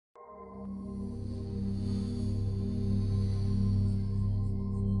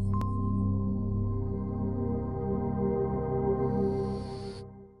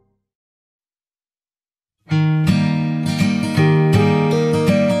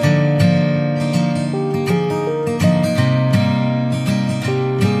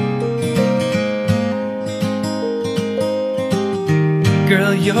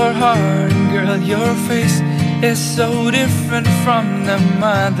your heart, and girl, your face is so different from the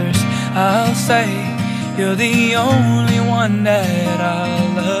others. I'll say you're the only one that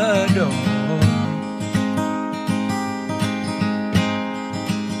I'll adore.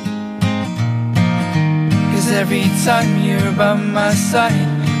 'Cause every time you're by my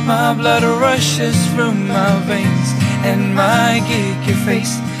side, my blood rushes through my veins, and my geek your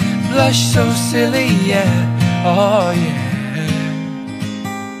face blush so silly, yeah, oh yeah.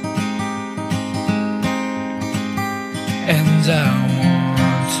 And I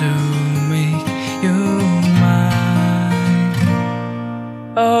want to make you mine.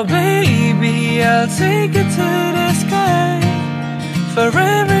 Oh baby, I'll take you to the sky.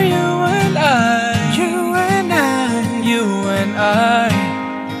 Forever you and I, you and I, you and I.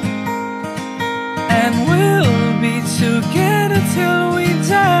 And we'll be together till we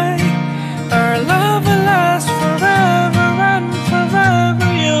die. Our love will last forever and forever.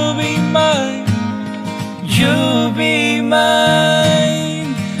 You'll be mine, you'll be mine.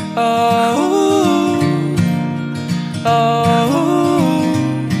 Oh, oh.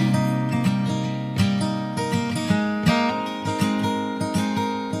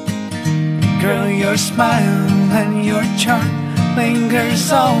 Girl, your smile and your charm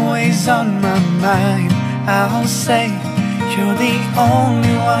lingers always on my mind. I'll say you're the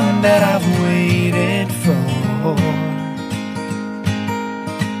only one that I've waited for.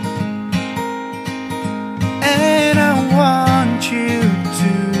 And I want you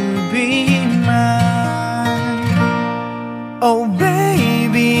to be mine. Oh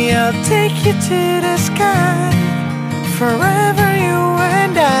baby, I'll take you to the sky. Forever you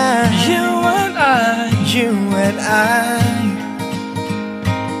and I, you and I, you and I.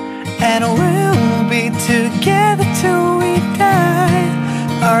 And we'll be together till we die.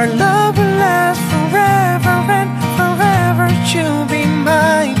 Our love will last forever and forever. You'll be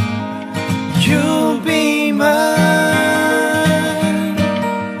mine, you'll be mine.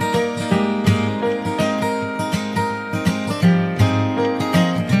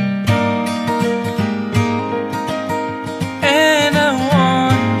 And I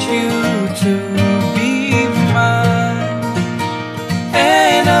want you to be mine.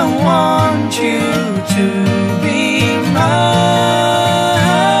 And I want you to be mine.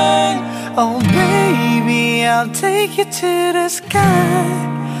 Oh baby, I'll take you to the sky.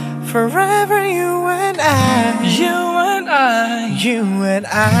 Forever you and I, you and I, you and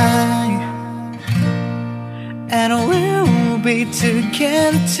I. And we'll be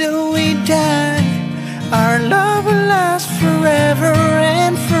together till we die. Our love will last forever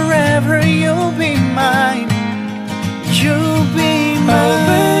and forever. You'll be mine, you'll be mine. Oh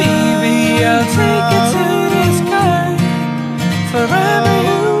baby, I'll take you to the sky. Forever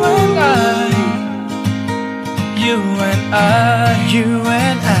you and I, you and I, you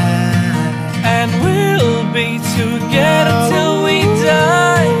and I. And we'll be together till we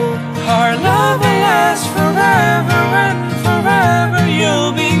die. Our love will last forever and forever.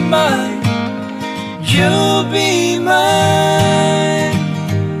 You'll be mine, you'll be mine.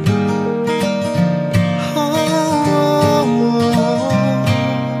 Oh,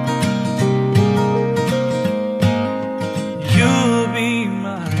 you'll be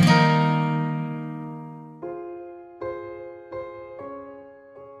mine.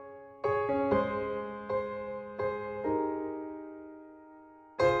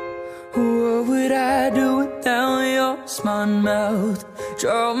 What would I do without your smart mouth?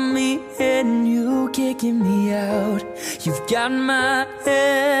 Draw me in, you kicking me out. You've got my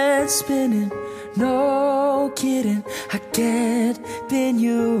head spinning, no kidding, I can't pin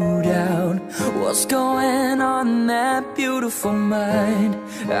you down. What's going on in that beautiful mind?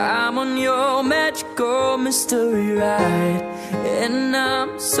 I'm on your magical mystery ride, and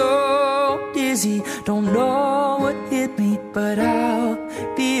I'm so dizzy, don't know what hit me, but I'll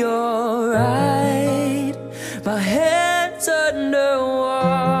be alright. My head's underwater,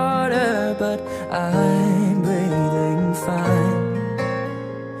 but I'm breathing fine.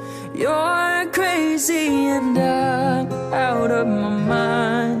 You're crazy and I'm out of my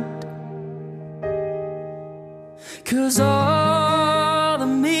mind. 'Cause all of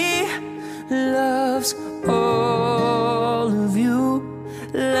me loves all of you.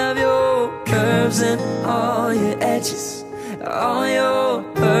 Love your curves and all your edges, all your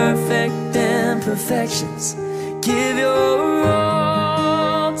perfect imperfections. Give your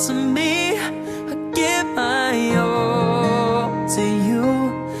all to me, I give my all to you.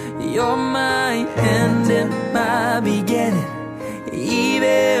 You're my end and my beginning.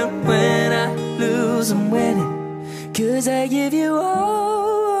 Even when I lose, I'm winning. 'Cause I give you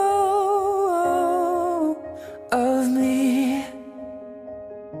all of me.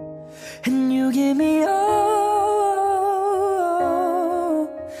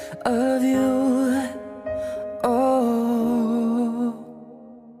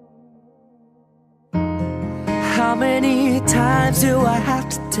 many times do I have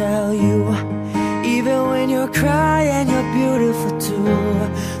to tell you? Even when you're crying, you're beautiful too.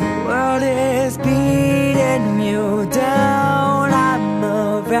 The world is beating you down. I'm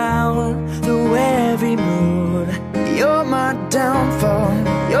around through every mood. You're my downfall,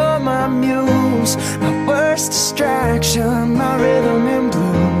 you're my muse, my worst distraction, my rhythm and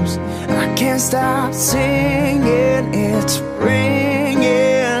blues. I can't stop singing, it's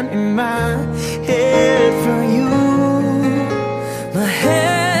ringing in my head for you. My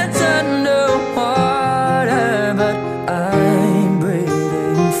head's underwater, but I'm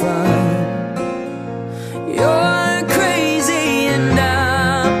breathing fine. You're crazy and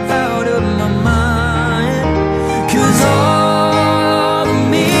I'm out of my mind. 'Cause all of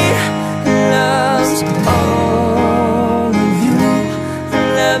me loves all of you.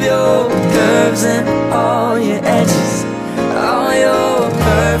 Love your curves and all your edges, all your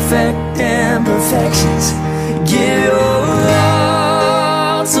perfect imperfections. Give your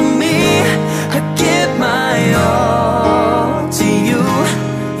all to me, I give my all to you.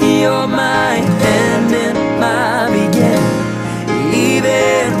 You're my end and my beginning.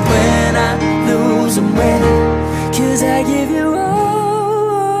 Even when I lose, I'm winning. 'Cause I give you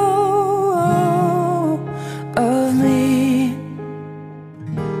all of me,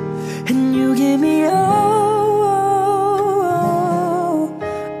 and you give me all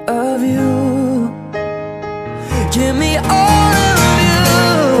of you. Give me all of you.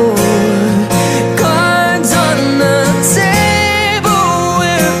 Cards on the table,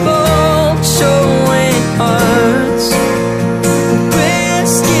 we're both showing hearts.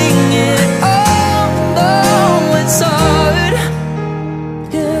 Risking it all, though it's hard.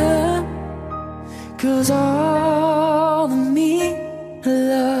 Yeah, 'cause all of me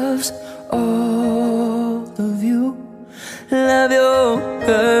loves all of you. Love your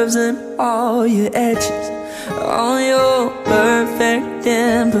curves and all your edges, all your perfect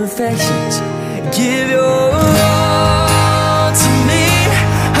imperfections. Give your all to me,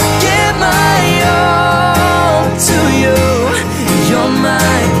 I give my all to you. You're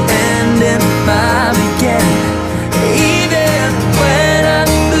my end and my beginning. Even when I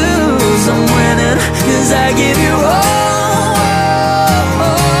lose, I'm winning. 'Cause I give you all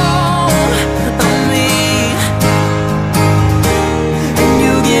of me, and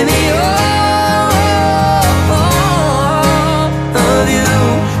you give me all of you.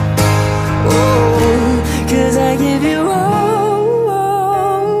 Oh, 'cause I give you all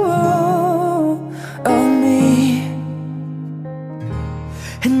of me,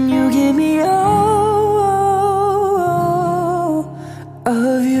 and you give me all